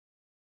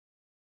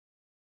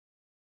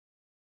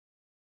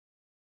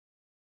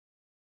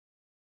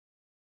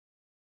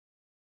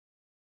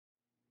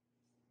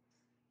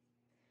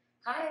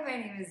Hi, my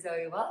name is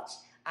Zoe Welch.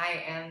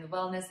 I am the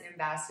Wellness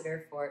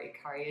Ambassador for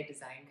Ikaria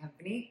Design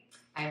Company.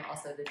 I am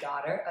also the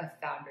daughter of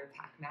founder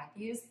Pac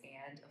Matthews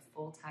and a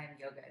full-time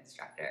yoga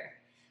instructor.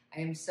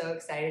 I am so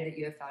excited that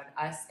you have found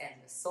us and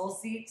the Soul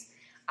Seat.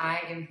 I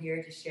am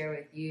here to share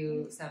with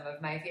you some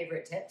of my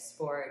favorite tips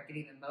for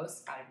getting the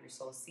most out of your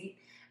Soul Seat,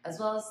 as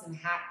well as some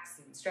hacks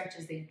and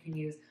stretches that you can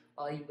use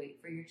while you wait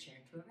for your chair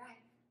to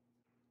arrive.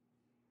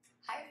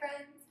 Hi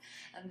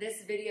friends!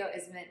 This video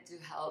is meant to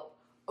help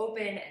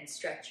open and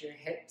stretch your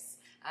hips,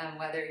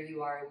 whether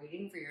you are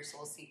waiting for your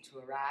Soul Seat to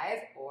arrive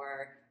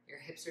or your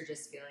hips are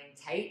just feeling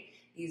tight.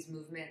 These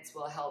movements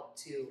will help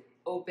to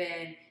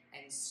open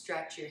and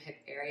stretch your hip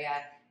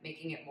area,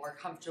 making it more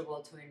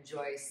comfortable to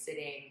enjoy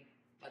sitting,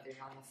 whether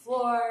you're on the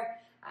floor,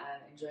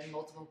 enjoying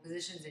multiple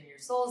positions in your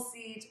Soul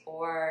Seat,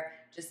 or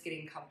just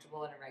getting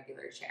comfortable in a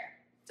regular chair.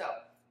 So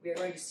we are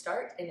going to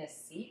start in a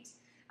seat.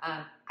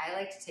 I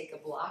like to take a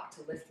block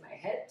to lift my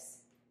hips.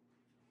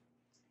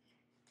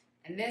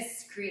 And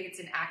this creates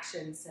an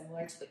action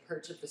similar to the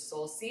perch of the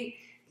Soul Seat.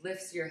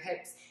 Lifts your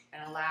hips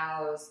and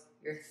allows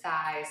your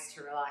thighs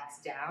to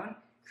relax down,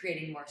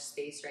 creating more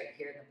space right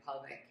here in the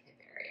pelvic hip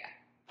area.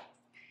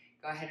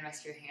 Go ahead and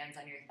rest your hands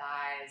on your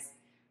thighs,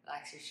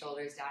 relax your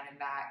shoulders down and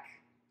back,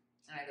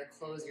 and either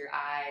close your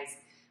eyes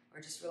or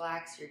just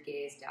relax your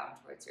gaze down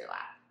towards your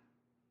lap.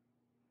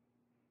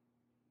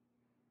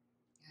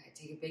 All right,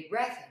 take a big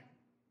breath in.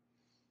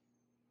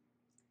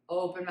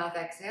 Open mouth,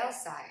 exhale,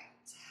 sigh out.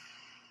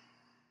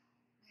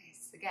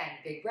 Nice. Again,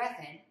 big breath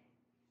in.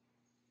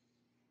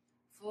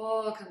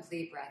 Full,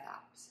 complete breath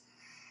out.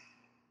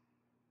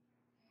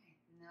 Okay.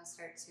 Now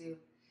start to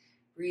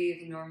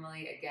breathe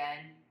normally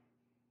again.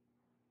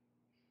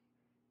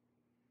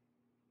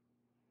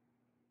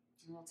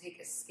 And we'll take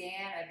a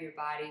scan of your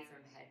body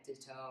from head to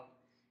toe.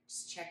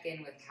 Just check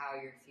in with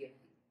how you're feeling.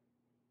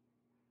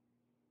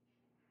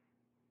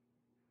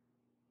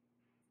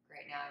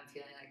 Right now I'm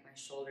feeling like my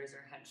shoulders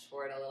are hunched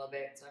forward a little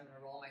bit, so I'm going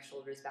to roll my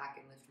shoulders back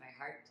and lift my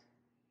heart.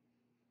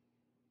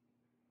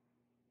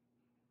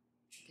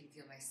 You can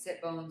feel my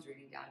sit bones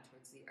rooting down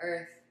towards the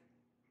earth.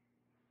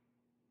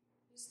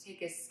 Just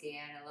take a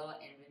scan, a little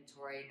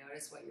inventory.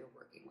 Notice what you're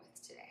working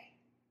with today.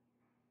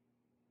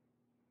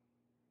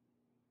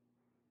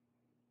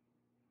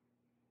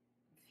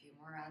 A few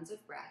more rounds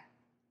of breath.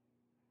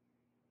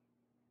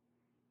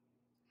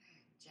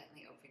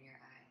 Gently open your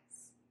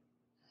eyes.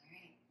 All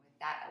right, with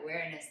that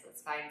awareness,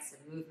 let's find some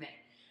movement.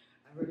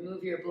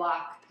 Remove your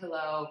block,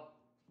 pillow,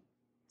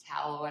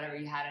 towel, whatever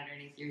you had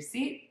underneath your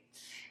seat.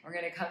 We're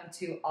going to come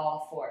to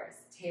all fours,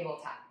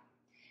 tabletop.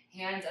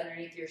 Hands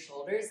underneath your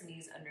shoulders,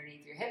 knees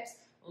underneath your hips.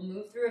 We'll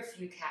move through a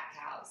few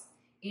cat-cows.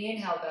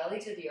 Inhale,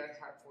 belly to the earth,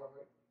 heart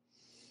forward.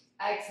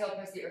 Exhale,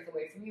 press the earth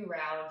away from you,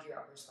 round your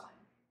upper spine.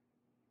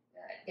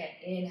 Again,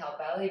 inhale,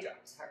 belly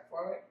drops, heart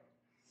forward.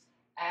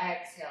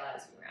 Exhale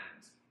as you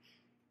round.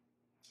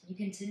 You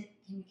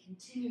can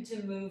continue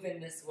to move in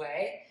this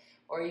way,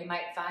 or you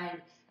might find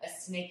a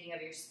snaking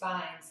of your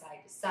spine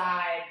side to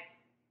side.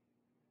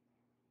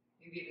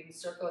 Maybe you can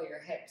circle your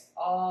hips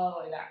all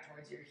the way back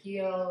towards your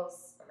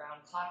heels,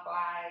 around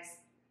clockwise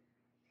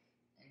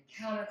and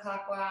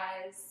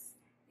counterclockwise.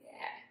 Yeah.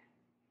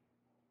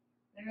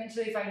 And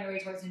eventually find your way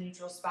towards a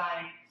neutral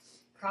spine.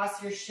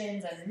 Cross your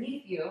shins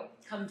underneath you,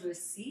 come to a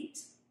seat,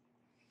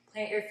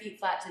 plant your feet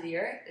flat to the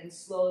earth, and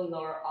slowly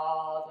lower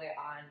all the way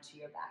onto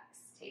your backs.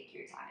 Take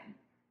your time.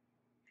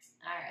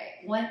 All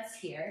right, once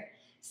here,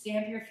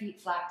 stamp your feet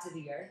flat to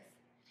the earth.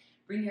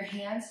 Bring your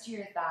hands to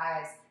your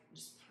thighs and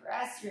just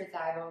press your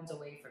thigh bones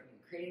away from you,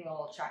 creating a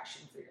little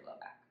traction for your low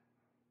back.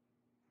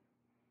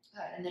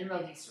 Good, and then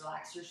release,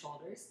 relax your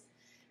shoulders.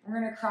 We're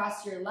gonna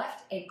cross your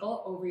left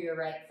ankle over your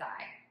right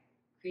thigh,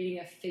 creating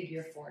a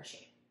figure four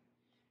shape.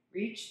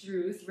 Reach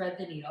through, thread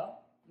the needle.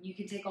 You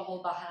can take a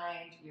hold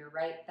behind your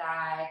right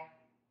thigh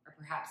or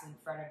perhaps in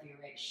front of your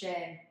right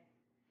shin.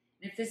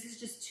 And if this is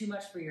just too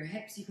much for your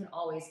hips, you can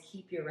always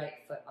keep your right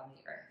foot on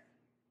the earth.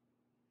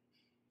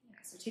 Yeah,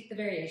 so take the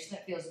variation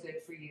that feels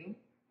good for you.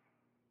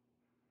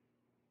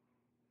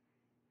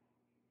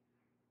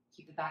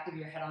 Keep the back of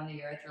your head on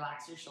the earth,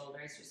 relax your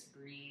shoulders, just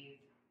breathe.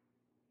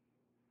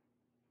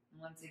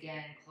 And once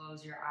again,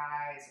 close your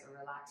eyes or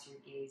relax your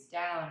gaze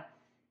down.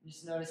 And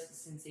just notice the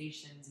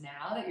sensations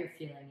now that you're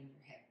feeling in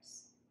your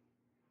hips.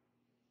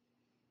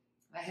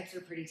 My hips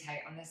are pretty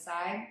tight on this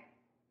side,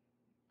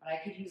 but I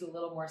could use a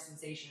little more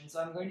sensation. So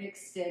I'm going to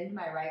extend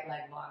my right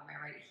leg long, my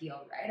right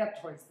heel right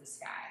up towards the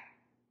sky.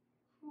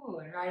 Ooh,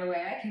 and right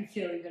away I can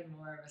feel even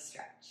more of a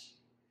stretch.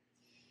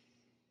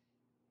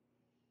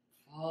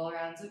 Full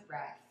rounds of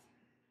breath.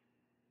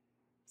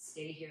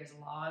 Stay here as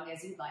long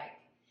as you'd like.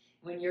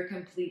 When you're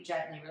complete,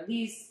 gently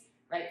release.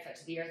 Right foot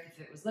to the earth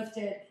if it was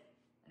lifted,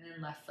 and then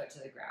left foot to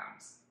the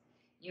ground.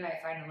 You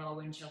might find a little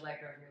windshield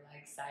wiper of your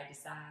legs side to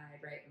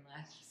side, right and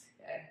left.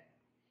 Good.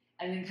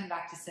 And then come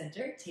back to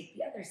center. Take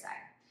the other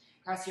side.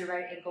 Cross your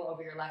right ankle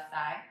over your left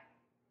thigh.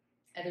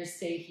 Either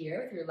stay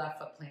here with your left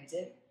foot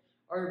planted,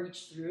 or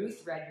reach through,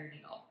 thread your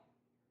needle.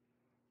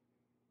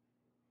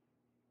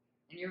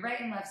 And your right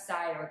and left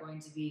side are going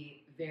to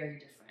be very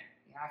different.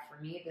 Yeah,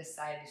 for me, this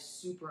side is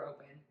super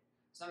open.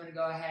 So I'm gonna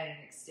go ahead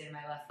and extend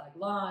my left leg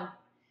long.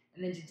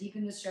 And then to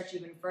deepen the stretch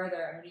even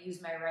further, I'm gonna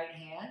use my right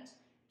hand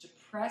to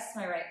press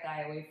my right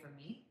thigh away from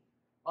me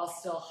while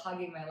still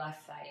hugging my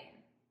left thigh in.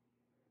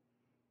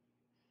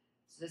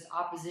 So this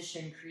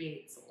opposition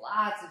creates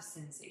lots of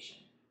sensation.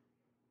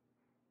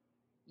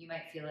 You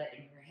might feel it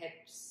in your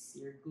hips,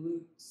 your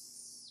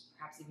glutes,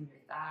 perhaps even your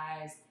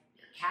thighs,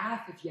 your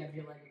calf if you have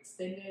your leg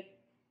extended.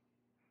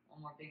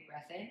 One more big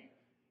breath in.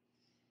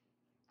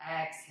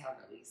 Exhale,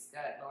 release.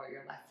 Good. Lower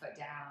your left foot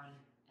down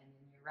and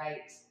then your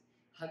right.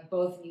 Hug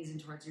both knees in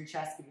towards your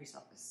chest. Give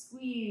yourself a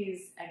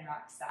squeeze and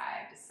rock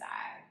side to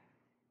side.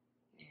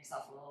 Give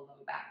yourself a little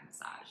low back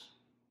massage.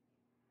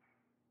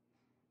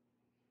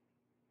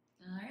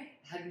 All right.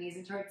 Hug knees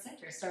in towards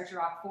center. Start to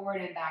rock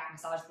forward and back.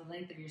 Massage the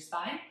length of your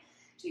spine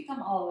until you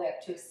come all the way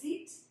up to a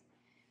seat.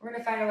 We're going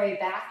to find our way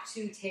back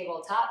to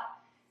tabletop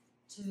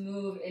to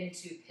move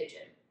into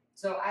pigeon.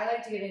 So I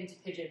like to get into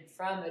pigeon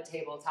from a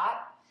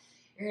tabletop.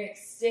 You're going to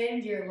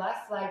extend your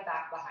left leg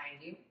back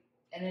behind you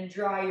and then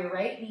draw your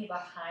right knee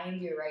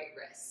behind your right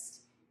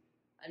wrist.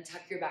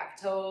 Untuck your back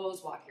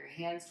toes, walk your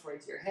hands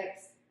towards your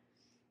hips.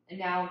 And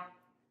now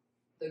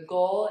the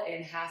goal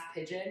in half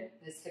pigeon,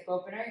 this hip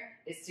opener,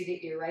 is to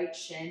get your right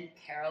shin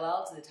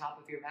parallel to the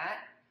top of your mat.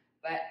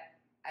 But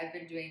I've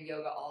been doing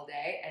yoga all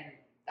day and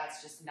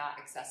that's just not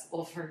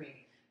accessible for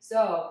me.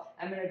 So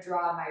I'm going to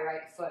draw my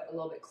right foot a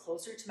little bit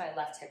closer to my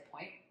left hip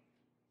point.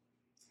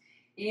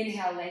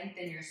 Inhale,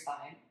 lengthen your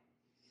spine.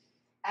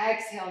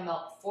 Exhale,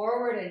 melt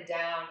forward and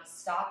down.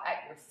 Stop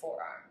at your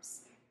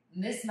forearms.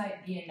 And this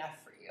might be enough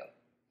for you.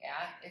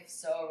 Yeah? If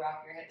so,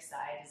 rock your hips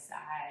side to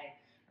side.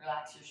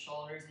 Relax your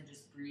shoulders and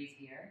just breathe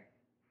here.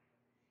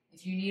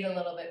 If you need a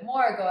little bit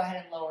more, go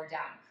ahead and lower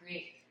down.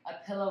 Create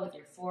a pillow with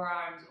your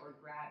forearms or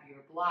grab your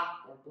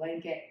block or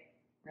blanket.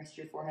 Rest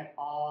your forehead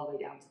all the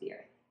way down to the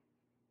earth.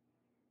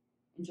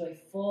 Enjoy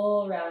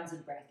full rounds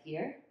of breath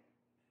here.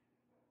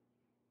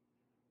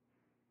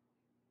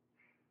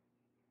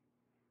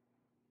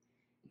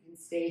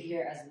 Stay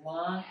here as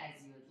long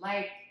as you would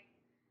like.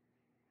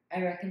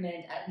 I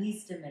recommend at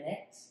least a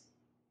minute,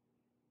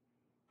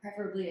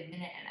 preferably a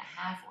minute and a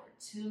half or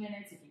 2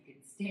 minutes if you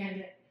can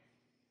stand it.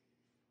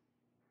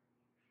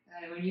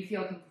 And when you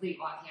feel complete,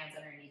 walk hands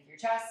underneath your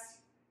chest.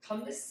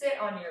 Come to sit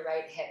on your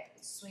right hip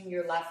and swing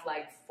your left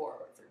leg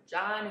forward for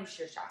Janu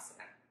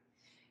Shirshasana.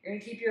 You're going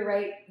to keep your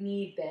right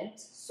knee bent,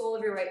 sole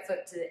of your right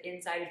foot to the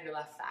inside of your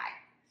left thigh.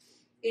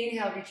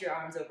 Inhale, reach your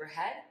arms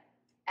overhead.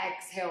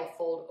 Exhale,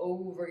 fold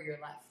over your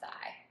left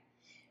thigh.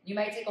 You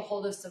might take a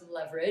hold of some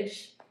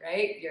leverage,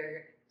 right?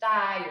 Your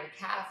thigh, your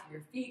calf,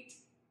 your feet.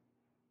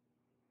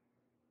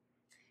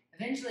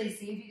 Eventually,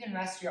 see if you can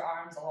rest your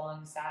arms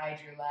alongside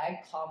your leg,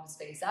 palms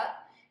face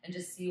up, and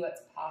just see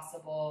what's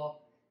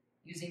possible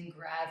using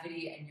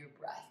gravity and your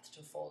breath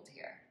to fold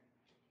here.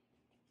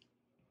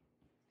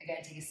 Again,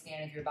 take a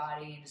scan of your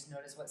body and just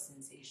notice what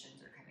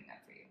sensations are coming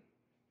up for you.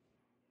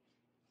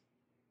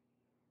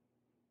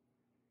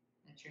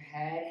 Let your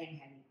head hang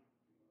heavy.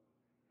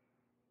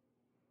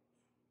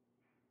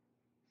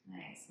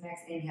 Nice.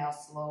 Next, inhale,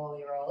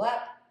 slowly roll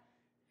up.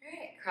 All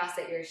right, cross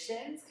at your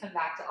shins, come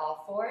back to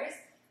all fours.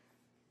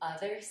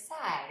 Other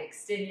side,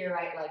 extend your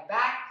right leg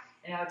back,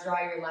 and now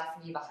draw your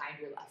left knee behind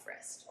your left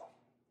wrist.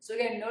 So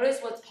again, notice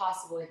what's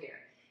possible here.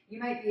 You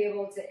might be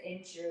able to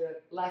inch your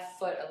left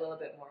foot a little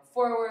bit more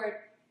forward.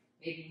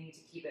 Maybe you need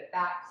to keep it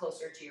back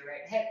closer to your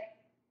right hip.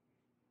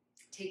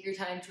 Take your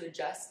time to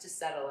adjust, to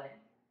settle in.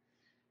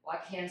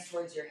 Walk hands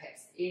towards your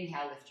hips.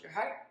 Inhale, lift your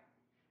heart.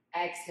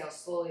 Exhale,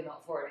 slowly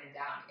melt forward and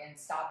down. Again,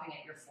 stopping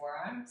at your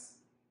forearms.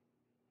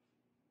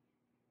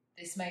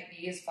 This might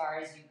be as far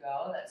as you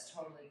go. That's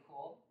totally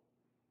cool.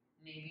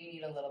 Maybe you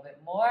need a little bit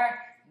more.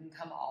 You can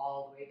come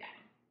all the way down.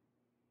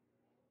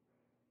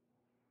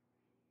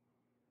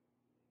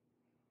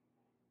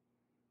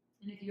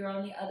 And if you're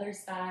on the other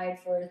side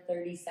for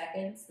 30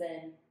 seconds,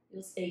 then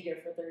you'll stay here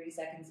for 30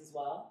 seconds as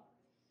well.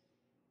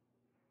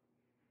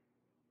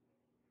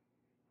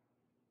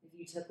 If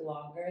you took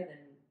longer, then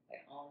by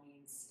all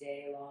means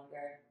stay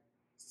longer,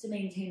 just to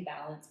maintain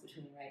balance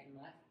between right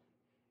and left.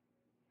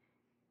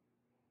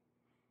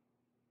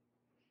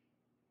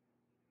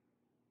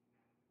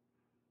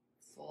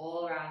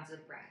 Full rounds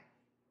of breath.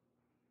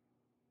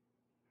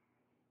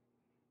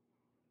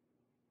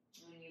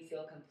 When you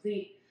feel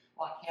complete,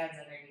 walk hands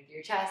underneath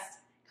your chest.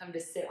 Come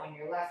to sit on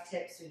your left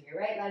hip, swing your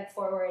right leg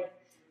forward.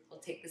 We'll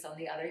take this on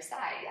the other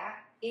side, yeah?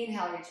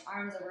 Inhale, reach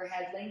arms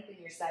overhead, lengthen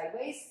your side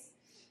waist.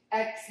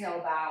 Exhale,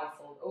 bow,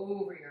 fold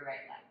over your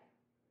right leg.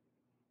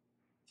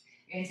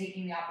 You're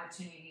taking the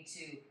opportunity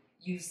to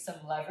use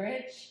some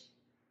leverage.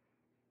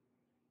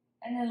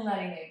 And then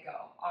letting it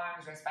go.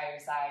 Arms rest by your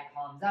side,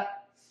 palms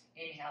up.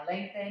 Inhale,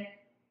 lengthen.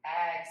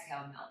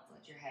 Exhale, melt.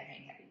 Let your head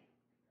hang heavy.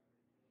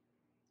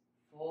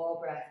 Full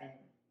breath in.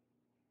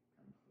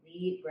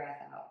 Complete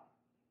breath out.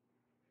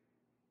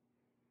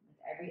 With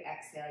every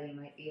exhale, you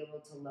might be able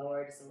to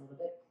lower just a little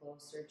bit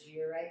closer to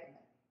your right leg.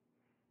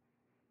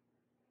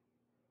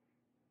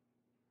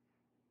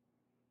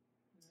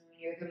 When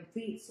you're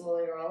complete,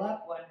 slowly roll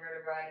up one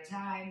vertebra at a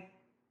time.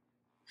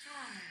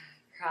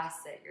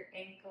 Cross at your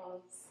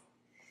ankles.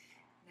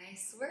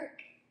 Nice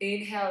work.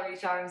 Inhale,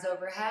 reach arms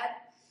overhead.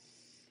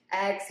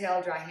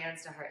 Exhale, draw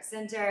hands to heart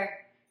center.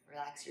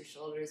 Relax your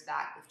shoulders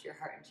back, lift your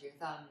heart into your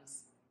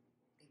thumbs.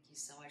 Thank you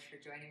so much for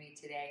joining me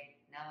today.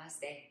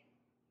 Namaste.